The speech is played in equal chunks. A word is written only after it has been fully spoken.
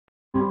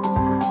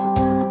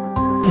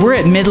We're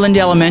at Midland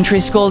Elementary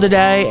School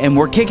today, and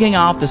we're kicking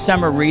off the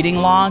summer reading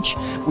launch.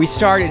 We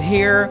started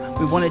here.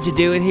 We wanted to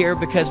do it here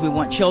because we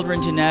want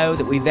children to know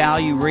that we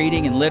value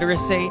reading and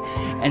literacy.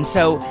 And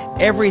so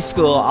every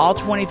school, all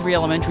 23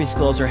 elementary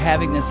schools, are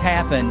having this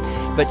happen.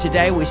 But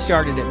today we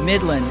started at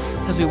Midland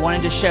because we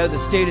wanted to show the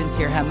students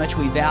here how much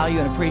we value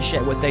and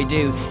appreciate what they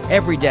do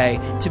every day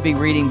to be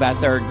reading by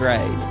third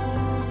grade.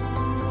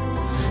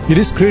 It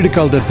is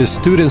critical that the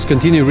students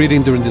continue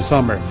reading during the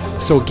summer.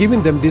 So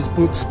giving them these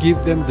books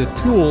give them the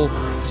tool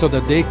so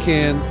that they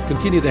can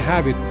continue the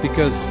habit,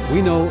 because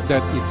we know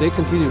that if they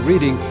continue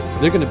reading,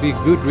 they're going to be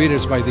good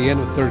readers by the end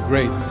of third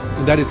grade.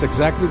 And that is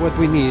exactly what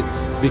we need,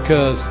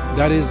 because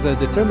that is the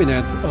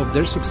determinant of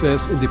their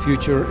success in the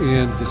future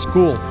in the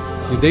school.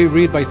 If they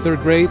read by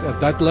third grade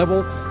at that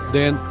level,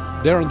 then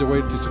they're on the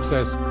way to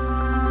success.